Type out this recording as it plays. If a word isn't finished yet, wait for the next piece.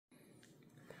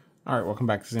Alright, welcome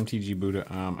back. This is MTG Buddha.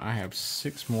 I have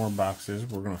 6 more boxes.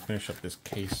 We're going to finish up this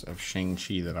case of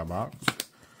Shang-Chi that I boxed.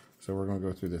 So we're going to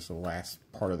go through this last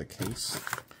part of the case.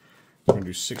 We're going to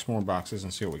do 6 more boxes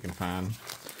and see what we can find.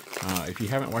 If you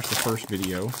haven't watched the first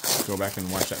video, go back and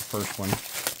watch that first one.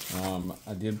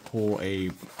 I did pull a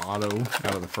auto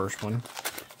out of the first one,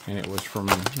 and it was from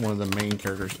one of the main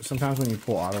characters. Sometimes when you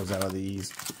pull autos out of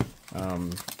these,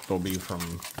 they'll be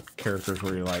from characters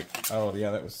where you're like, oh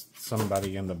yeah, that was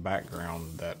somebody in the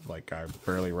background that like I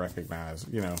barely recognize,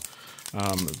 you know.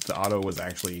 The auto was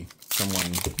actually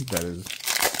someone that is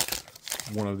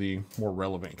one of the more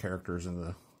relevant characters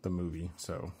in the movie.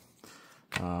 So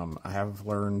I have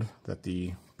learned that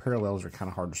the parallels are kind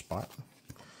of hard to spot,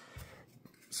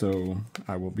 so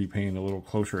I will be paying a little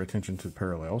closer attention to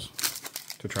parallels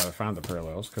to try to find the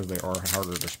parallels, because they are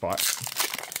harder to spot.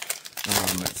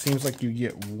 It seems like you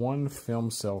get 1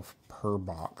 film cell per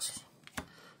box.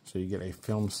 So you get a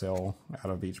film cell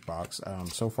out of each box.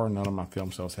 So far, none of my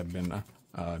film cells have been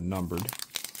numbered.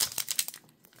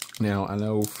 Now, I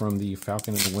know from the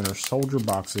Falcon and the Winter Soldier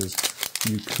boxes,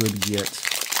 you could get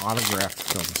autographed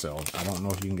film cells. I don't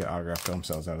know if you can get autographed film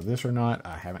cells out of this or not.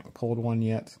 I haven't pulled one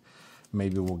yet.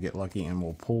 Maybe we'll get lucky and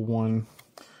we'll pull one.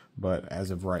 But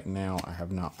as of right now, I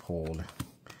have not pulled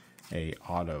a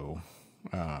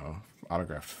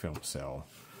autographed film cell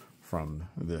from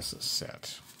this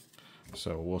set.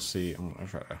 So we'll see. I'm going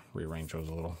to try to rearrange those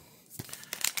a little.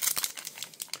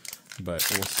 But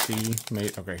we'll see.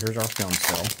 Okay, here's our film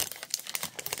cell.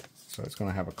 So it's going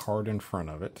to have a card in front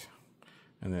of it,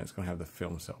 and then it's going to have the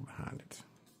film cell behind it.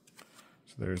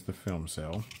 So there's the film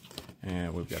cell.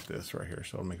 And we've got this right here,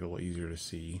 so it'll make it a little easier to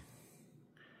see.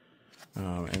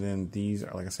 And then these,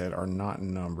 like I said, are not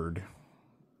numbered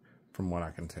from what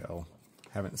I can tell.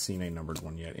 Haven't seen a numbered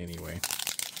one yet anyway.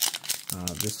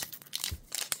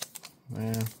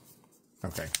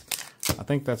 Okay. I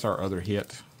think that's our other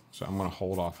hit, so I'm going to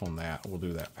hold off on that. We'll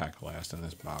do that pack last in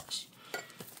this box.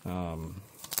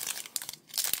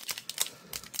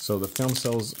 So the film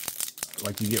cells,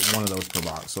 like, you get 1 of those per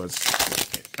box, so it's,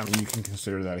 I mean, you can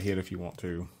consider that a hit if you want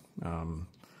to.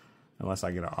 Unless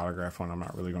I get an autograph one, I'm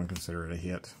not really going to consider it a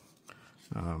hit.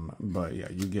 But yeah,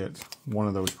 you get 1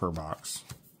 of those per box.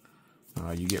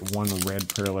 You get 1 red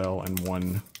parallel and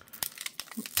 1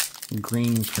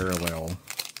 green parallel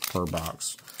per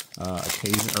box,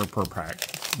 or per pack.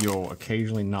 You'll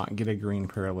occasionally not get a green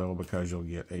parallel because you'll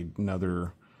get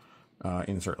another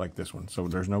insert like this one. So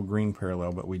there's no green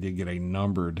parallel, but we did get a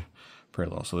numbered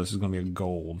parallel. So this is going to be a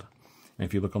gold. And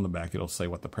if you look on the back, it'll say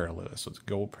what the parallel is. So it's a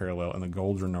gold parallel, and the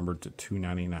golds are numbered to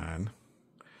 299.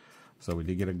 So we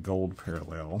did get a gold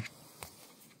parallel.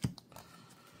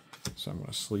 So I'm going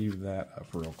to sleeve that up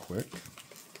real quick.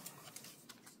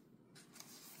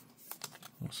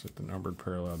 We'll set the numbered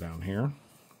parallel down here.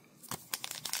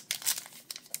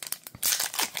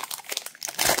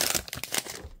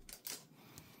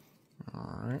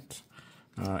 All right.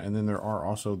 And then there are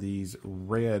also these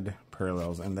red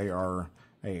parallels, and they are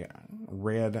a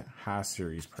red high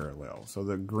series parallel. So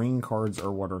the green cards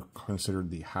are what are considered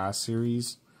the high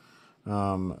series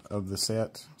of the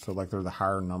set. So like they're the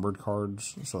higher numbered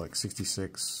cards, so like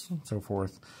 66 and so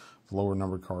forth. The lower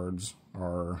numbered cards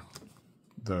are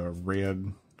the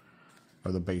red,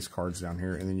 or the base cards down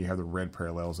here, and then you have the red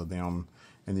parallels of them,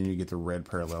 and then you get the red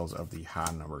parallels of the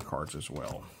high numbered cards as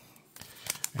well.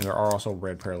 And there are also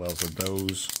red parallels of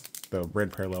those. The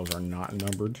red parallels are not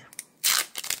numbered.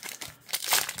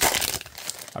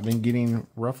 I've been getting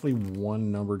roughly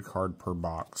 1 numbered card per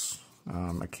box.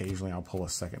 Occasionally I'll pull a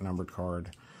second numbered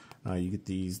card. You get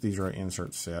these are an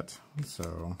insert set.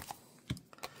 So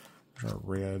there's our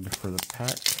red for the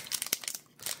pack.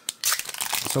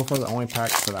 So far the only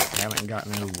packs that I haven't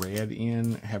gotten a red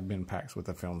in have been packs with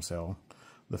a film cell.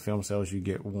 The film cells, you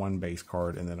get 1 base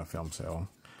card and then a film cell.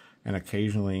 And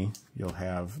occasionally you'll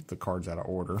have the cards out of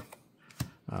order.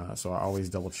 So I always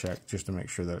double check just to make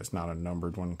sure that it's not a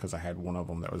numbered one, because I had 1 of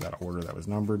them that was out of order that was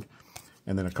numbered.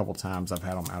 And then a couple times I've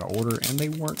had them out of order and they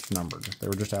weren't numbered. They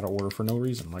were just out of order for no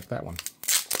reason, like that one.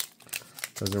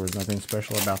 Because there was nothing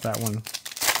special about that one.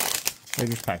 They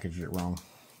just packaged it wrong.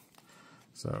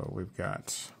 So we've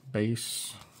got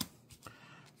base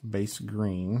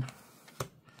green,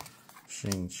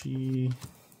 Shang-Chi,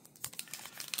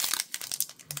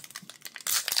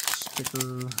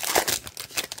 sticker.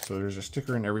 So there's a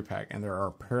sticker in every pack, and there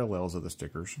are parallels of the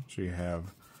stickers. So you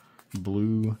have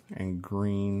blue and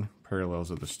green parallels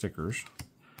of the stickers.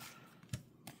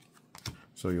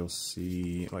 So you'll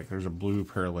see, like, there's a blue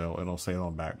parallel, it'll say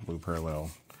on the back, blue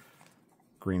parallel,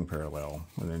 green parallel,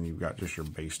 and then you've got just your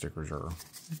base stickers are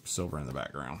silver in the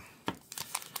background.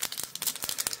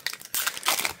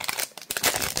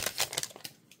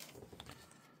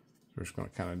 we're just going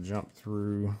to kind of jump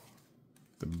through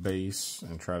the base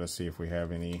and try to see if we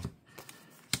have any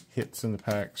hits in the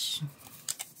packs.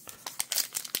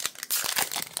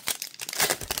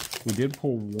 We did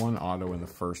pull one auto in the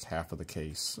first half of the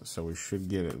case, so we should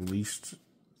get at least,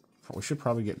 we should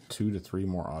probably get 2 to 3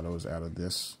 more autos out of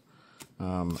this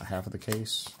half of the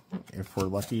case. If we're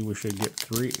lucky, we should get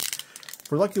 3. If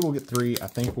we're lucky, we'll get 3. I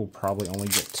think we'll probably only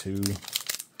get 2.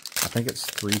 I think it's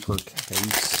 3 per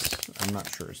case. I'm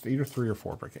not sure. It's either 3 or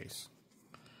 4 per case.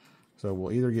 So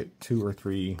we'll either get 2 or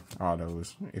 3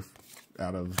 autos if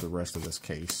out of the rest of this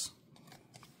case.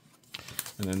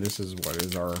 And then this is what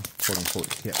is our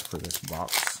quote-unquote hit for this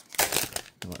box.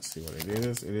 And let's see what it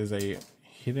is. It is a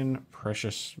hidden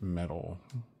precious metal.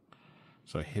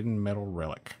 So a hidden metal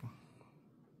relic.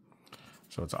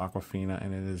 So it's Aquafina,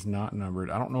 and it is not numbered.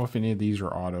 I don't know if any of these are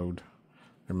autoed.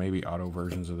 There may be auto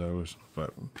versions of those,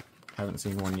 but haven't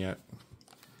seen one yet.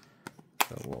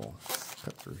 So we'll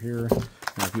cut through here.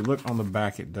 Now if you look on the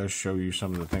back, it does show you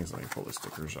some of the things. Let me pull the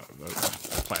stickers off, the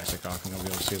plastic off, and you'll be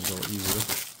able to see it a little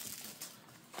easier.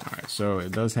 Alright, so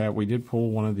it does have, we did pull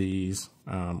one of these.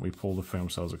 We pulled the film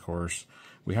cells, of course.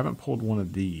 We haven't pulled one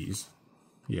of these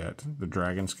yet. The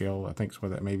dragon scale, I think is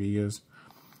what that maybe is.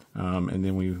 And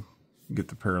then we get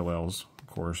the parallels, of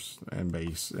course, and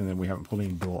base. And then we haven't pulled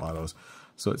any dual autos.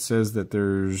 So it says that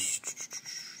there's,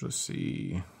 let's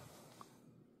see,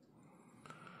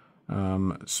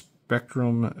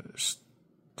 Spectrum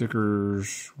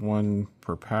stickers, 1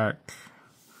 per pack.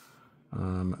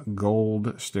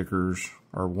 Gold stickers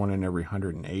are 1 in every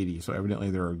 180, so evidently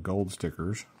there are gold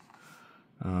stickers.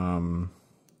 Hidden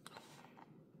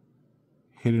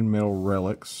metal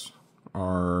relics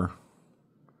are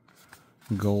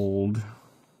gold.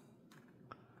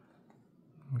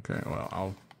 Okay, well,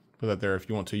 I'll put that there. If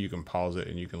you want to, you can pause it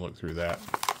and you can look through that.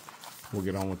 We'll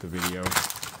get on with the video.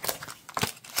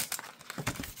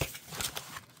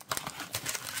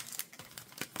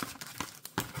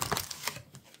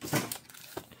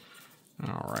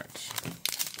 Alright,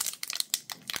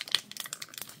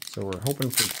 so we're hoping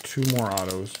for 2 more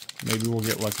autos. Maybe we'll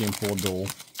get lucky and pull a dual.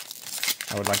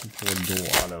 I would like to pull a dual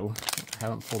auto. I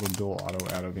haven't pulled a dual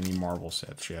auto out of any Marvel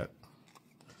sets yet.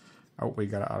 Oh, we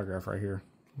got an autograph right here.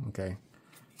 Okay,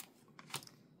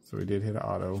 so we did hit an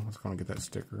auto. Let's go and get that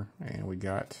sticker. And we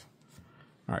got,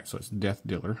 alright, so it's Death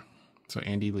Dealer. So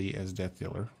Andy Lee as Death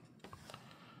Dealer.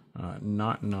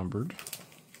 Not numbered,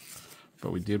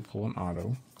 but we did pull an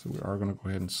auto. So we are going to go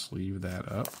ahead and sleeve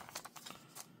that up.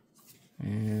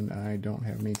 And I don't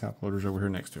have any top loaders over here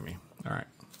next to me. Alright.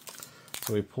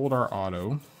 So we pulled our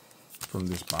auto from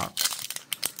this box.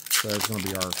 So that's going to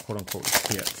be our quote-unquote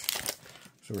hit.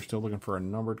 So we're still looking for a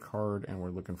numbered card, and we're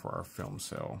looking for our film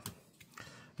cell.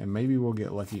 And maybe we'll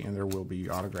get lucky and there will be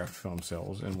autographed film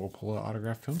cells, and we'll pull an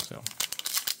autographed film cell.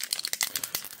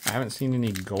 I haven't seen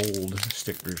any gold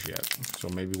stickers yet, so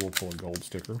maybe we'll pull a gold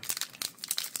sticker.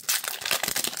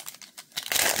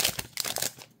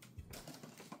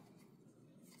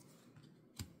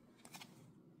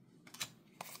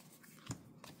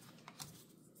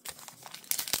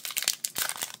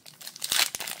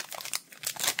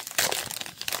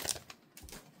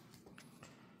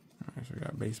 So we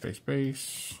got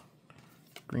base,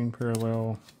 green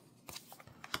parallel.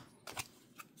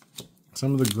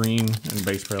 Some of the green and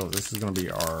base parallel, this is going to be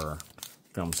our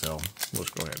film cell.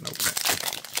 Let's go ahead and open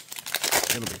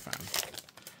it. It'll be fine.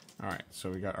 Alright, so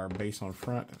we got our base on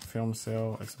front, film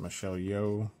cell. It's Michelle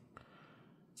Yeoh.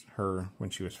 It's her when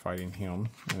she was fighting him.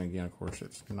 And again, of course,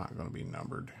 it's not going to be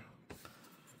numbered.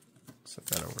 Set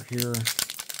that over here.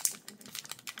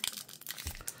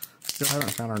 Still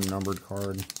haven't found our numbered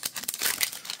card.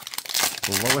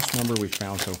 The lowest number we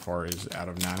found so far is out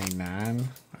of 99.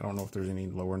 I don't know if there's any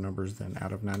lower numbers than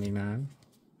out of 99.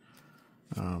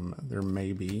 There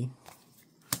may be.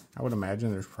 I would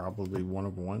imagine there's probably 1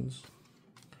 of 1s.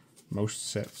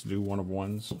 Most sets do 1 of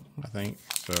 1s, I think.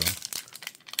 So,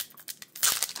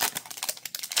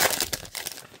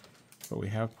 but we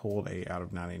have pulled a out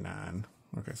of 99.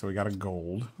 Okay, so we got a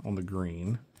gold on the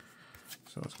green.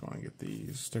 So let's go and get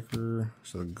the sticker.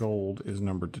 So the gold is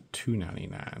numbered to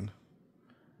 299.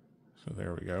 So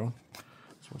there we go.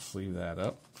 So we'll sleeve that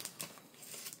up.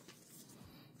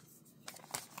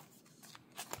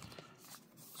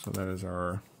 So that is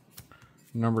our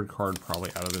numbered card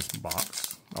probably out of this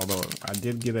box. Although I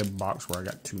did get a box where I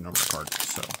got 2 numbered cards.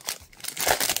 So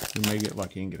we may get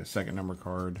lucky and get a second number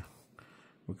card.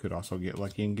 We could also get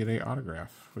lucky and get a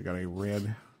autograph. We got a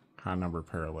red high number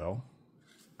parallel.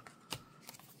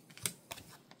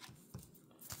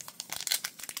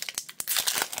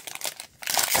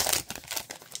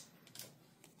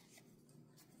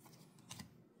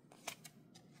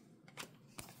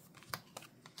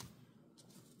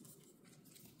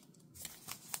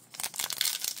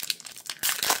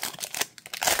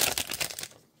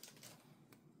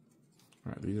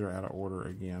 All right, these are out of order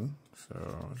again,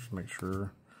 so just make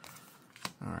sure.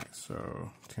 All right,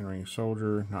 so 10 ring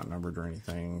soldier, not numbered or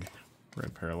anything.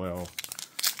 Red parallel.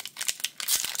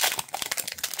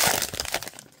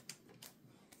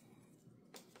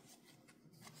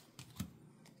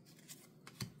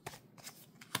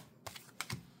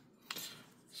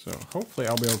 So hopefully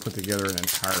I'll be able to put together an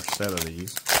entire set of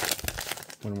these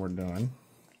when we're done.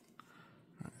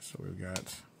 All right, so we've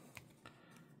got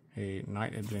a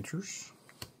Night Adventures.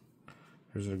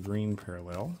 There's a green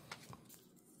parallel.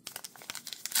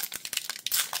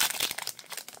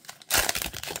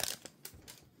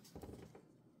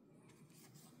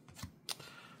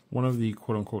 One of the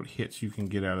quote-unquote hits you can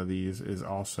get out of these is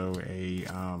also a,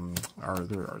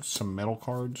 there are some metal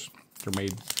cards. They're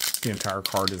made, the entire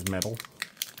card is metal.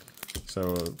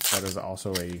 So that is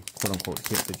also a quote-unquote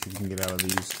hit that you can get out of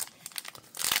these.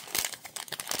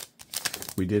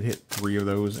 We did hit 3 of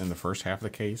those in the first half of the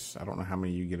case. I don't know how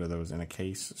many you get of those in a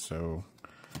case. So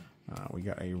we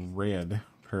got a red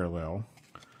parallel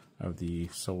of the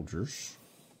soldiers.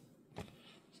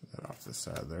 Set that off to the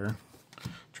side there.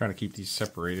 Trying to keep these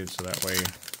separated so that way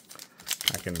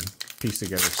I can piece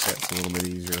together sets a little bit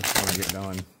easier when I get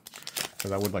done.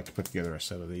 Because I would like to put together a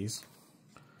set of these.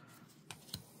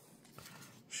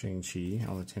 Shang-Chi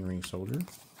on the 10 ring soldier.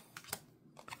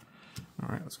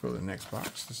 Alright, let's go to the next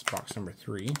box. This is box number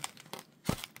 3.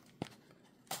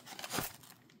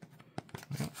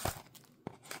 Yep.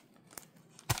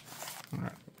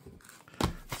 Alright.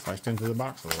 Sliced into the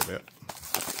box a little bit.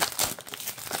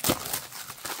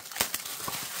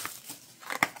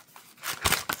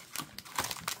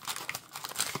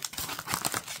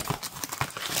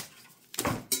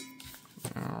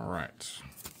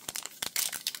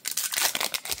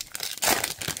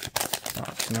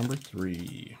 Number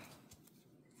 3.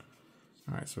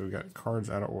 Alright, so we've got cards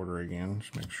out of order again.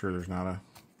 Just make sure there's not a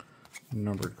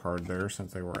numbered card there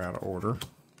since they were out of order.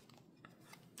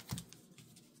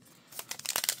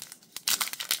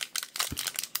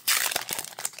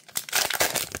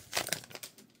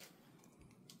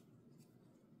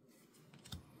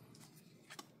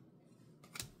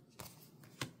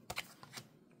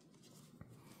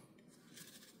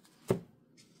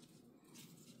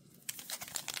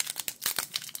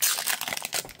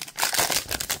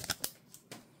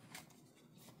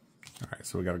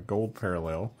 So we got a gold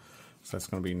parallel, so that's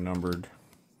going to be numbered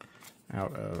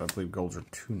out of, I believe golds are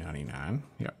 $2.99.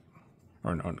 Yep,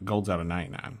 or no, gold's out of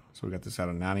 99. So we got this out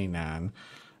of 99.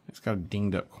 It's got a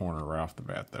dinged up corner right off the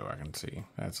bat, though. I can see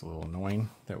that's a little annoying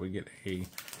that we get a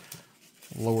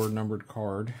lower numbered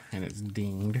card and it's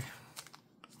dinged.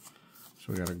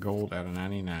 So we got a gold out of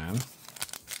 99.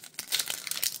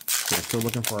 So we're still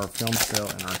looking for our film cell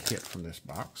and our hit from this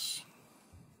box.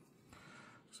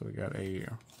 So we got a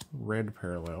red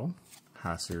parallel,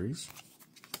 high series,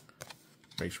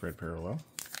 base red parallel.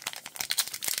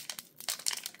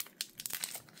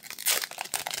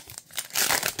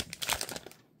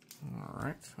 All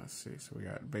right, let's see. So we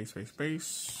got base, base,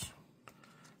 base,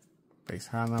 base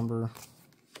high number,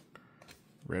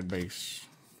 red base.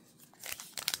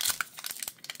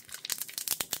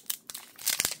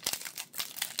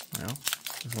 Well,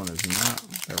 this one is not.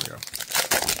 There we go.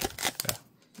 Yeah,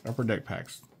 upper deck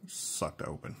packs suck to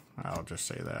open. I'll just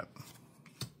say that.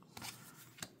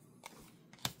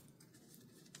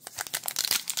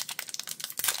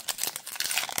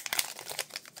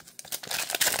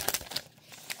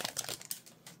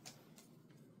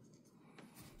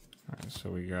 Alright, so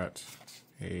we got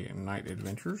a Night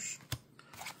Adventures,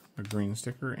 a green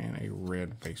sticker, and a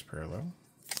red base parallel.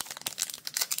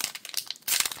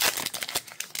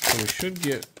 So we should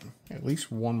get at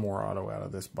least one more auto out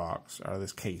of this box, out of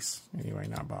this case. Anyway,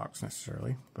 not box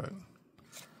necessarily, but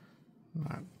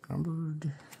not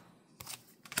numbered.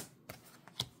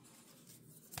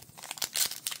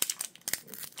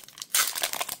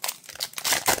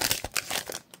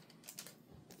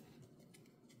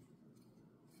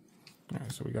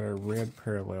 Alright, so we got a red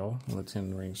parallel on the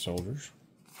 10 ring soldiers.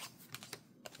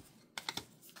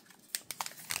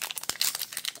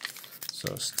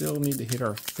 So still need to hit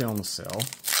our film cell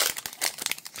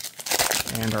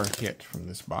and our hit from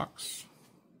this box.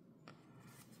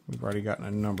 We've already gotten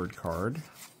a numbered card.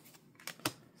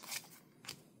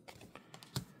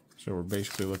 So we're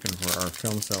basically looking for our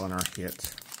film cell and our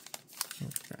hit.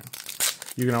 Okay.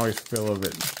 You can always fill it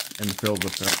and fill the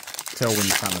tell when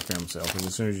you find the film cell, because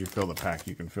as soon as you fill the pack,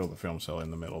 you can fill the film cell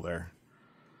in the middle there.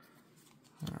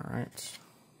 All right.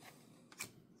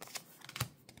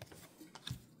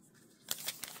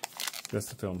 Just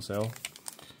the film cell.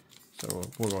 So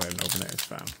we'll go ahead and open it, it's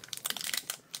fine.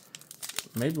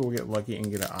 Maybe we'll get lucky and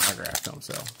get an autograph film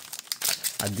cell.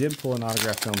 I did pull an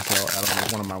autographed film cell out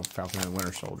of one of my Falcon and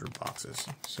Winter Soldier boxes,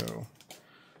 so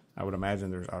I would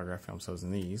imagine there's autographed film cells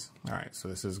in these. All right, so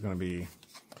this is going to be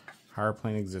Higher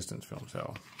Plane Existence film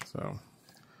cell. So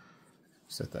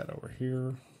set that over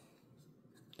here.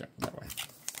 Yeah, that way.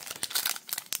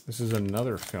 This is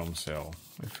another film cell,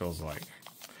 it feels like.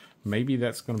 Maybe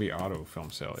that's going to be auto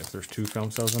film cell. If there's 2 film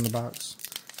cells in the box,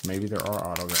 maybe there are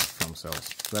autographed film cells.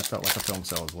 So that felt like a film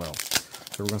cell as well.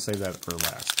 So we're going to save that for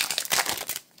last.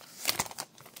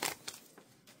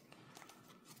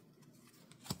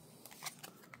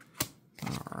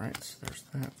 Alright, so there's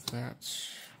that.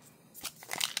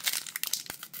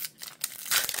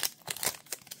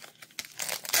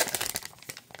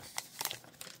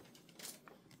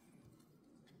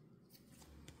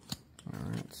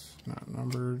 Not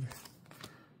numbered.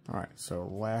 Alright, so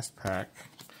last pack.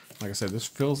 Like I said, this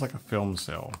feels like a film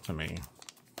cell to me.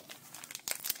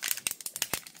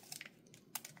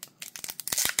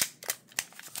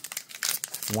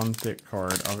 One thick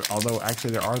card, although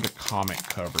actually there are the comic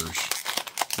covers.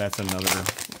 That's another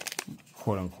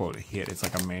quote-unquote hit. It's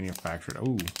like a manufactured.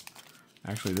 Oh,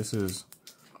 actually this is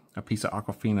a piece of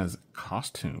Awkwafina's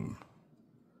costume.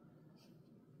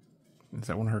 Is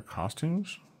that one of her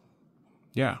costumes?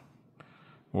 Yeah.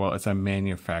 Well, it's a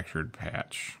manufactured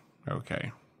patch.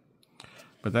 Okay.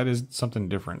 But that is something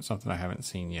different, something I haven't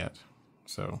seen yet.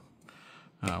 So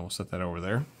we'll set that over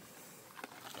there.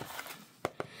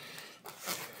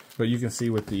 But you can see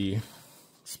with the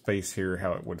space here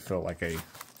how it would feel like a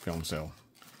film cell.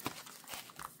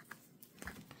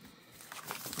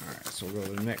 Alright, so we'll go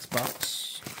to the next box.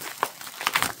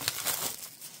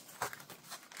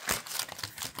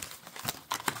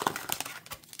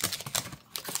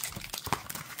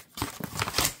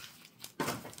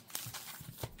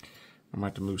 I might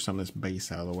have to move some of this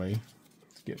base out of the way.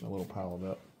 It's getting a little piled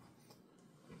up.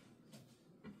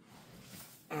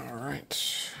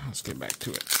 Alright, let's get back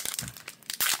to it.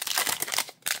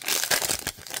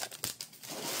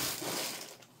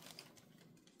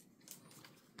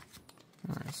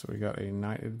 Alright, so we got a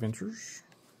Night Adventures.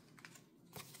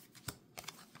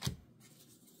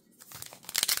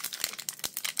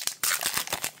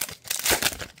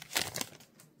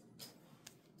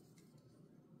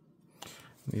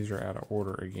 These are out of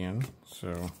order again,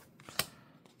 so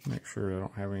make sure I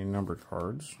don't have any numbered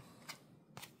cards.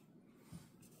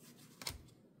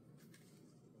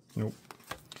 Nope.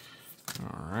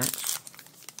 Alright.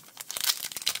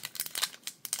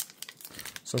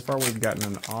 So far we've gotten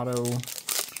an auto,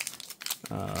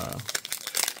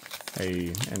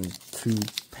 and 2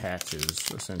 patches,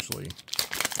 essentially,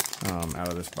 out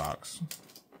of this box.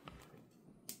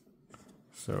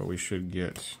 So we should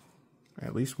get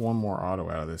at least 1 more auto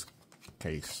out of this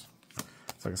case.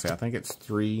 So like I say, I think it's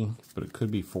 3, but it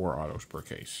could be 4 autos per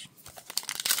case.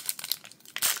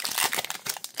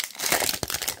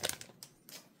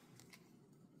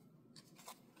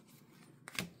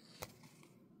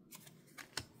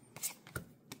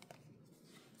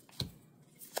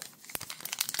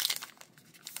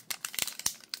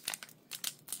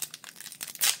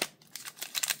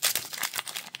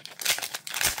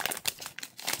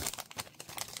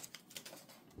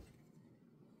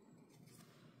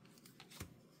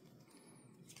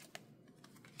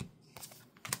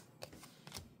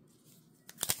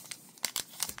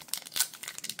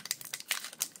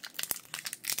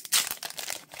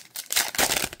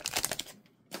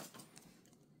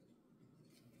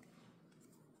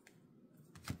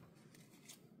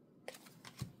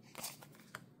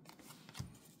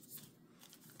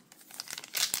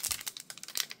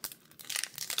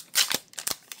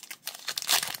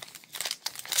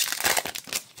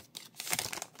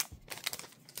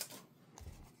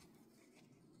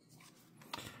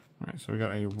 Alright, so we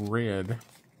got a red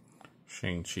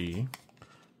Shang-Chi. We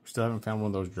still haven't found one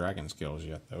of those dragon scales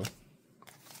yet, though.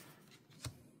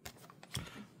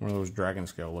 One of those dragon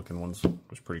scale looking ones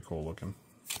was pretty cool looking.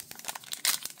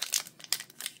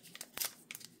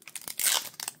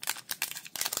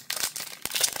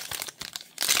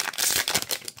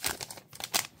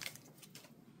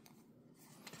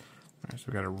 Alright, so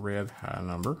we got a red high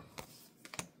number.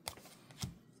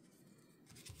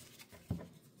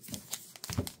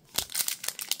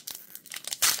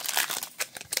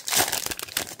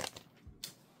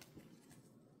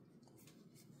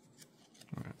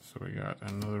 So we got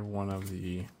another one of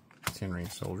the 10-ring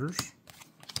soldiers.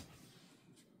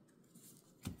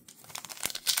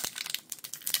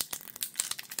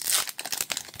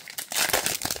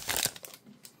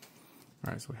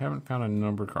 Alright, so we haven't found a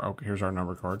number card. Okay, here's our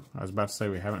number card. I was about to say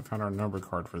we haven't found our number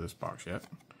card for this box yet.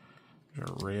 There's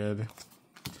a red.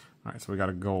 Alright, so we got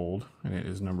a gold, and it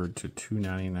is numbered to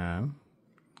 299.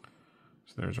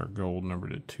 So there's our gold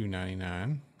numbered at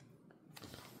 $2.99.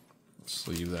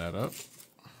 Sleeve that up.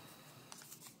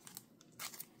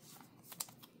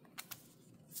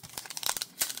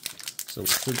 So we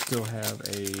should still have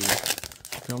a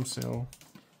film sale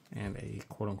and a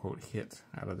quote-unquote hit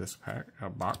out of this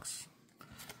box.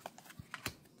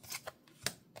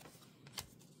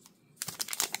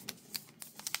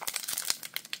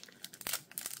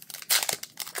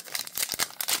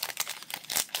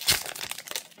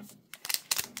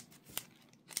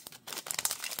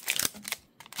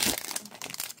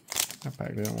 That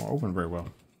pack didn't want to open very well.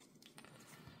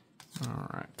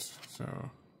 Alright, so,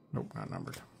 nope, not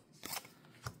numbered.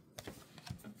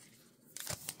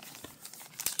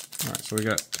 Alright, so we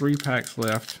got 3 packs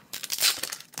left.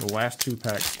 The last 2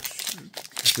 packs,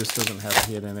 if this doesn't have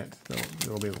a hit in it,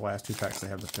 it'll be the last 2 packs that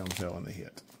have the film sale and the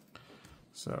hit.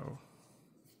 So,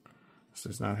 this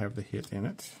does not have the hit in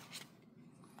it.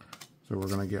 So we're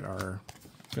going to get our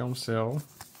film sale.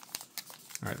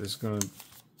 Alright, this is going to...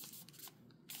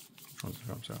 What's the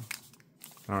film sale?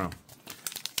 I don't know.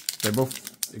 They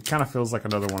both... It kind of feels like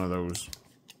another one of those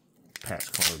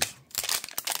patch cards.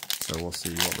 So we'll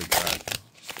see what we got.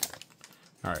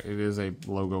 Alright, it is a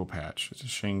logo patch. It's a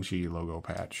Shang-Chi logo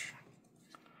patch.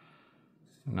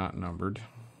 Not numbered.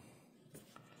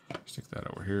 Stick that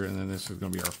over here, and then this is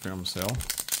going to be our film sale.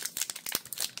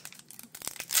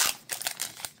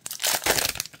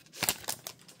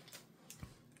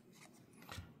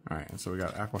 Alright, and so we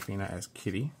got Aquafina as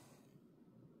Kitty.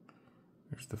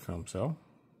 There's the film cell.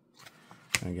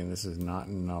 And again, this is not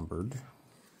numbered.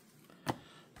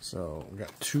 So we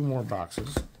got 2 more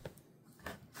boxes.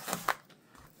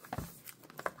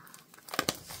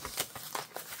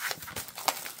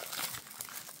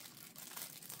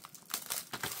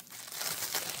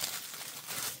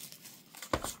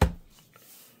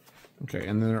 Okay,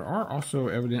 and there are also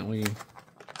evidently,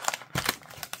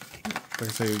 like I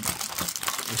say,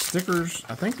 the stickers,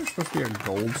 I think there's supposed to be a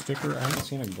gold sticker. I haven't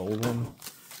seen a gold one.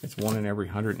 It's 1 in every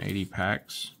 180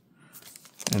 packs.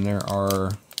 And there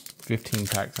are 15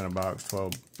 packs in a box,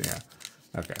 12, yeah,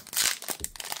 okay.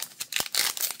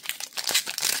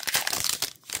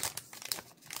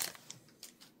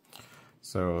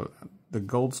 So the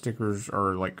gold stickers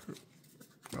are like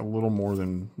a little more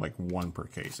than like 1 per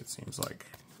case, it seems like.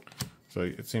 So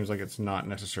it seems like it's not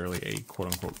necessarily a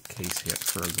quote-unquote case hit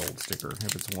for a gold sticker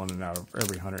if it's 1 in out of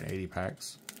every 180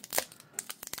 packs.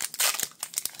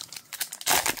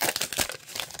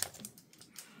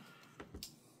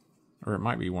 Or it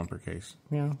might be 1 per case.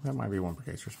 Yeah, that might be 1 per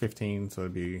case. There's 15, so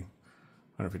it'd be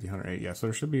 150, 180. Yeah, so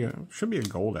there should be a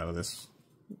gold out of this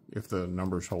if the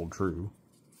numbers hold true.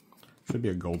 Should be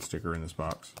a gold sticker in this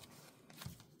box.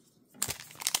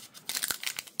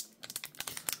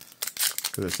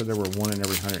 Because it said there were 1 in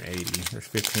every 180. There's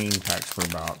 15 packs per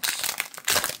box.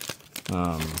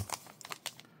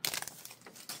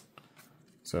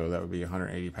 So that would be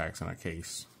 180 packs in a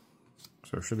case.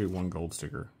 So there should be 1 gold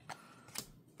sticker.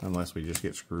 Unless we just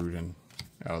get screwed and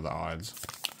out of the odds.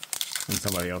 And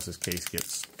somebody else's case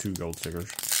gets 2 gold stickers.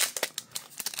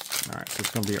 Alright, so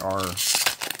it's going to be our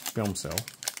film cell.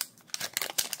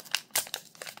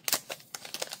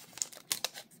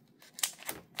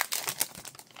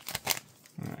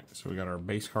 So we got our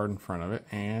base card in front of it,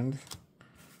 and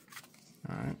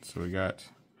alright, so we got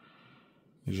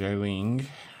Jialing,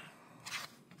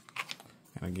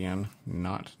 and again,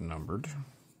 not numbered.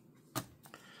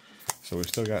 So we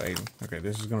still got a, okay,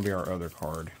 this is going to be our other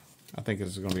card. I think this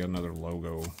is going to be another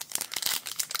logo.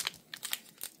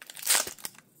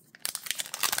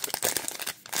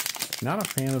 Not a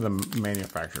fan of the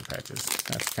manufacturer patches.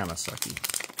 That's kind of sucky.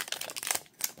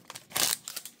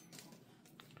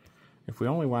 If we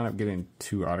only wind up getting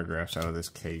 2 autographs out of this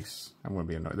case, I'm going to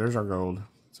be annoyed. There's our gold.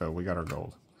 So we got our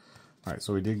gold. Alright,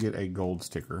 so we did get a gold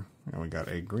sticker. And we got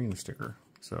a green sticker.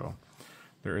 So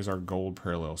there is our gold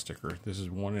parallel sticker. This is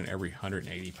 1 in every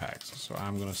 180 packs. So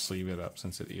I'm going to sleeve it up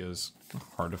since it is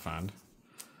hard to find.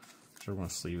 So we're going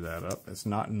to sleeve that up. It's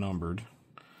not numbered.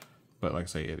 But like I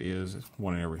say, it is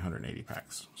 1 in every 180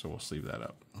 packs. So we'll sleeve that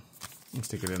up. And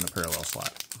stick it in the parallel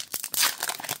slot.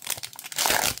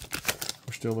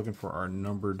 Still looking for our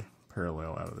numbered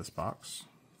parallel out of this box.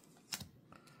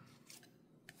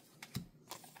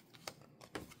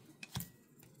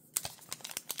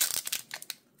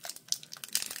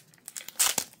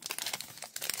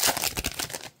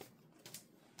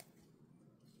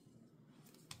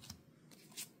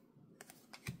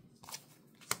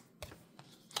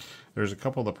 There's a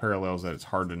couple of the parallels that it's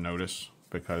hard to notice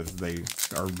because they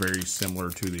are very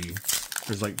similar to the...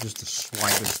 There's like just the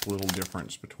slightest little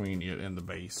difference between it and the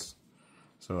base.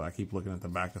 So I keep looking at the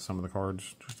back of some of the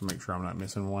cards just to make sure I'm not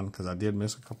missing one, because I did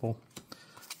miss a couple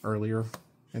earlier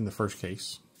in the first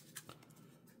case.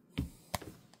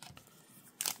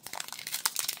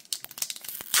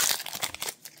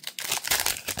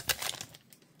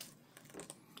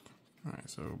 Alright,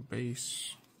 so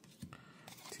base,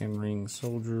 10-ring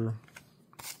soldier,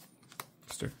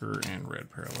 sticker, and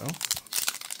red parallel.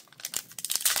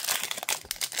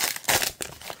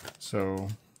 So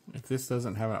if this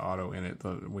doesn't have an auto in it,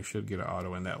 we should get an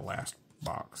auto in that last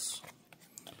box.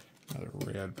 Another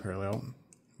red parallel.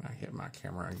 I hit my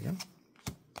camera again.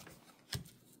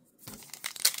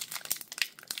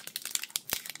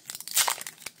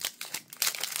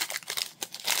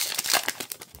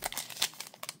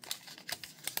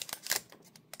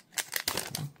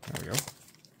 There we go.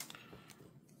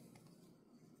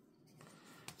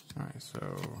 All right,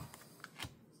 so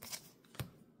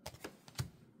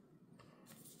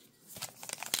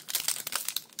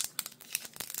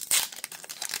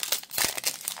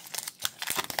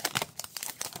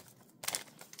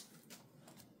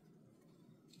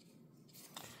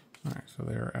so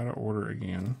they're out of order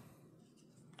again.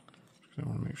 I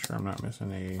want to make sure I'm not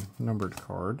missing a numbered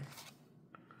card.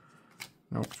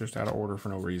 Nope, just out of order for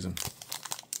no reason.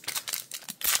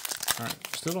 Alright,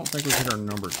 still don't think we hit our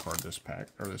numbered card this pack,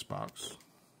 or this box.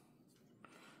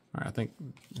 Alright, I think,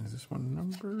 is this one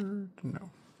numbered? No.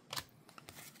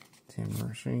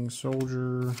 10-ring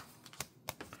soldier,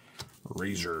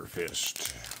 Razor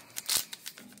Fist.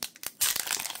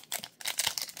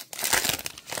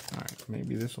 Alright,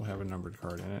 maybe this will have a numbered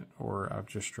card in it, or I've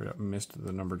just straight up missed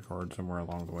the numbered card somewhere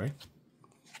along the way.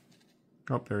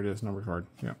 Oh, there it is, numbered card.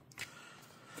 Yep.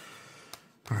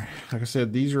 Alright, like I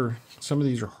said, some of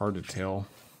these are hard to tell.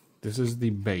 This is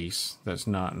the base that's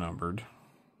not numbered,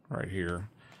 right here.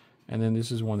 And then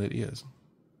this is one that is.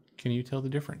 Can you tell the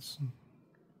difference?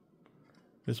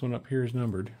 This one up here is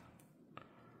numbered.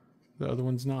 The other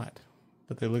one's not.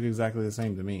 But they look exactly the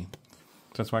same to me.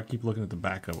 So that's why I keep looking at the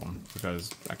back of them,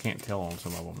 because I can't tell on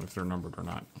some of them if they're numbered or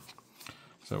not.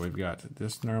 So we've got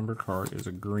this numbered card is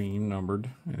a green numbered,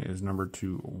 and it is numbered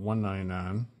to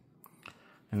 199.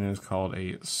 And it is called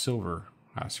a silver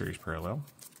series parallel.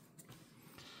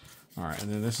 Alright,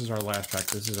 and then this is our last pack.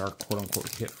 This is our quote-unquote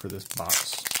hit for this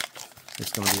box.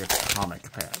 It's going to be a comic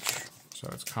patch. So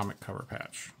it's comic cover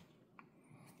patch.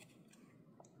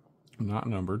 Not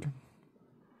numbered,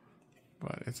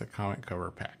 but it's a comic cover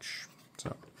patch.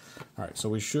 So, alright, so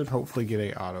we should hopefully get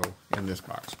a auto in this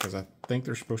box, because I think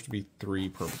there's supposed to be 3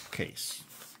 per case.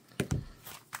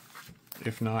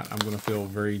 If not, I'm going to feel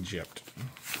very gypped.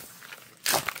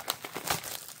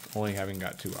 Only having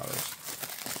got 2 autos.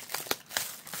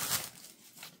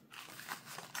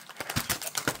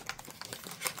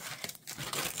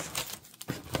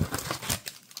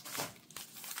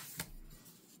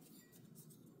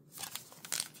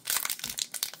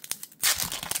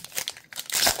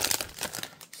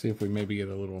 See if we maybe get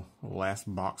a little last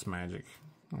box magic.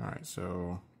 Alright,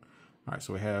 so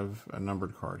we have a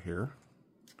numbered card here.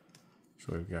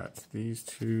 So we've got these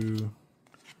 2.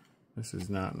 This is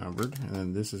not numbered, and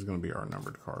then this is going to be our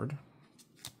numbered card.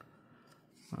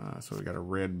 So we got a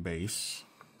red base,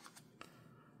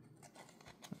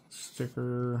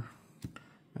 sticker,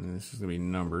 and this is going to be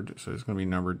numbered. So it's going to be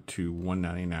numbered to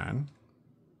 199.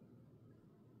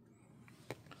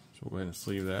 So we'll go ahead and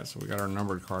sleeve that. So we got our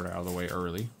numbered card out of the way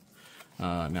early.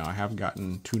 Now I have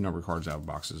gotten 2 numbered cards out of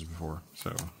boxes before,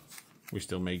 so we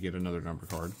still may get another numbered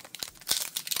card.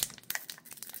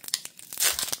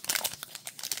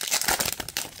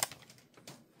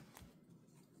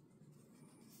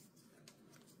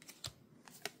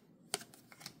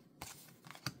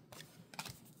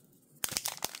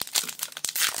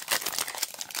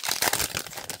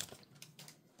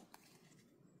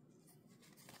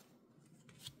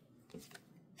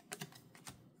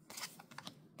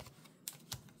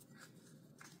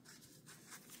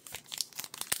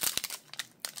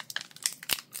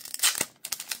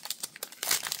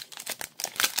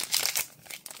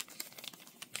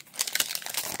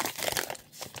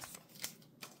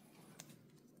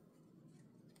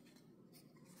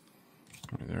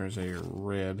 There's a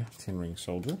red 10-ring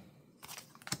soldier.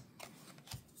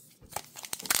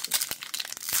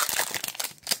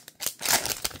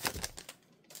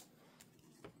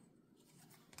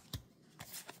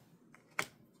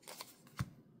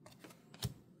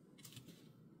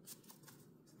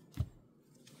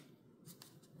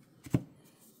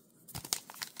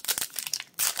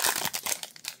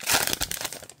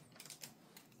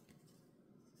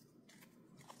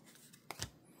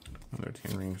 Another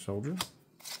 10-ring soldier.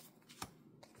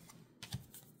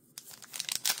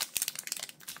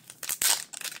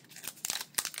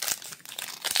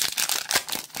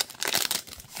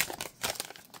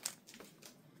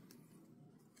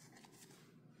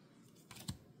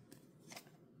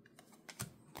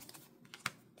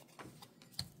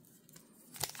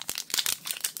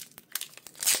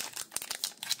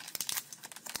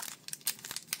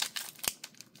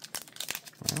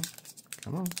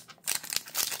 Come on.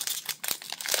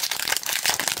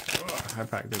 Ugh,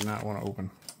 that pack did not want to open.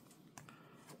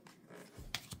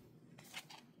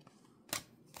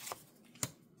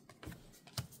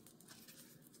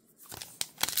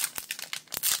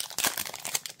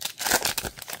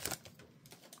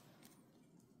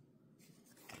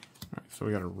 Alright, so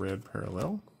we got a red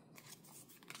parallel.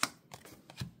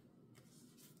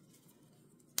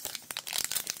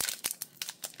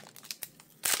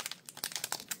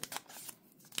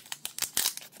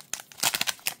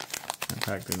 That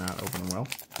pack did not open well.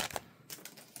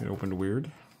 It opened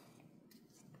weird.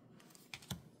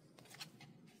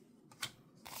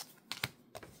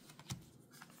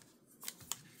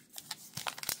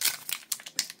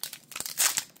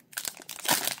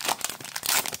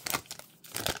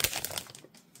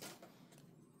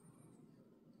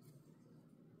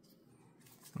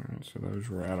 Alright, so those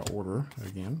were out of order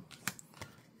again.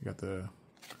 You got the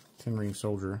 10-ring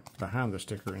soldier behind the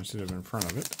sticker instead of in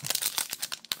front of it.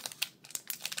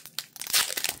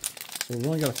 So we've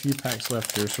only got a few packs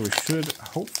left here, so we should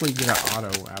hopefully get an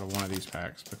auto out of one of these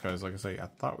packs, because like I say, I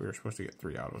thought we were supposed to get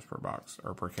 3 autos per box,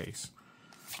 or per case.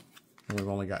 And we've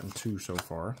only gotten 2 so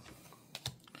far.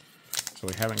 So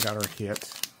we haven't got our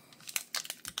hit.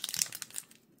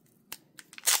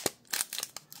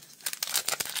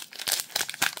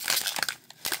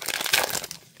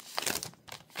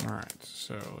 Alright,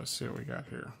 so let's see what we got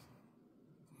here.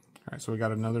 Alright, so we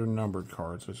got another numbered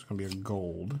card, so it's going to be a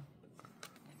gold.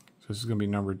 So this is going to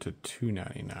be numbered to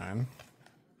 $2.99.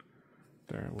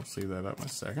 There, we'll see that up in a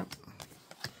second.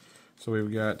 So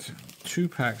we've got 2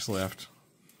 packs left.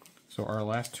 So our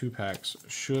last 2 packs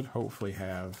should hopefully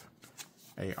have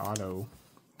a auto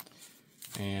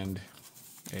and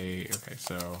a, okay,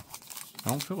 so I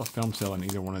don't feel a film cell in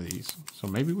either one of these. So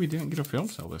maybe we didn't get a film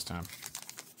cell this time.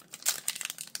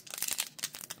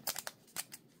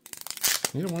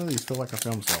 Neither one of these feel like a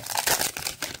film cell.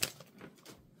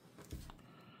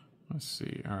 Let's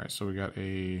see. Alright, so we got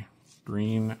a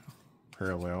green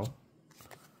parallel.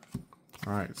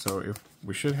 Alright, so if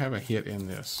we should have a hit in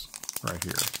this right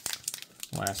here.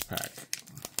 Last pack.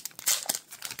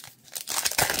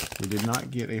 We did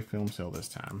not get a film cell this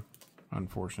time,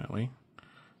 unfortunately.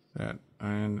 That,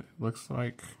 and it looks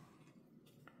like,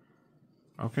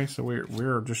 okay, so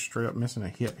we're just straight up missing a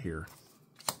hit here.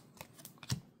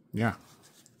 Yeah.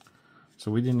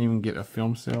 So we didn't even get a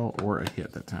film cell or a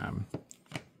hit that time.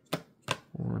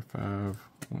 4, 5,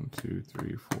 1, 2,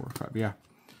 3, 4, 5. Yeah.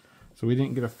 So we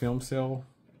didn't get a film cell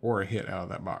or a hit out of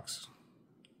that box.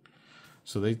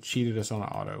 So they cheated us on an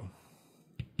auto.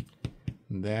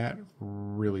 That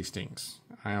really stinks.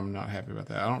 I am not happy about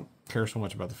that. I don't care so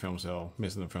much about the film cell.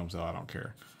 Missing the film cell, I don't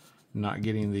care. Not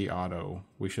getting the auto.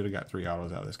 We should have got 3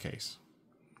 autos out of this case.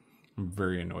 I'm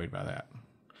very annoyed by that.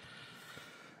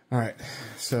 Alright,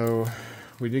 so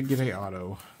we did get a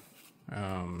auto.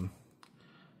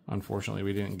 Unfortunately,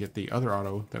 we didn't get the other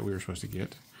auto that we were supposed to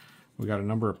get. We got a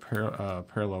number of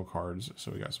parallel cards,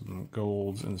 so we got some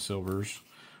golds and silvers.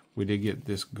 We did get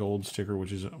this gold sticker,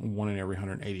 which is 1 in every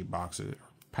 180 boxes,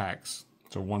 packs,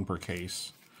 so 1 per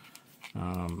case.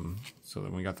 So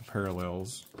then we got the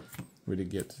parallels. We did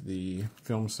get the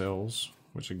film cells,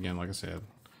 which again, like I said,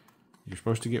 you're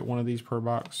supposed to get 1 of these per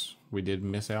box. We did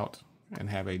miss out and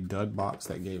have a dud box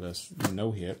that gave us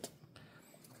no hit.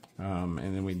 And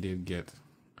then we did get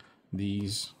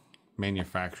these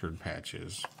manufactured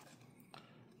patches.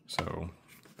 So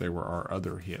they were our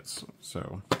other hits.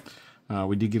 So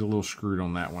we did get a little screwed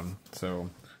on that one. So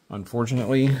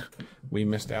unfortunately, we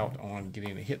missed out on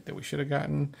getting a hit that we should have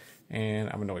gotten, and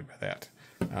I'm annoyed by that.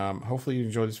 Hopefully you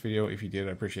enjoyed this video. If you did,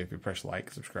 I appreciate if you press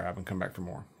like, subscribe, and come back for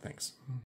more. Thanks.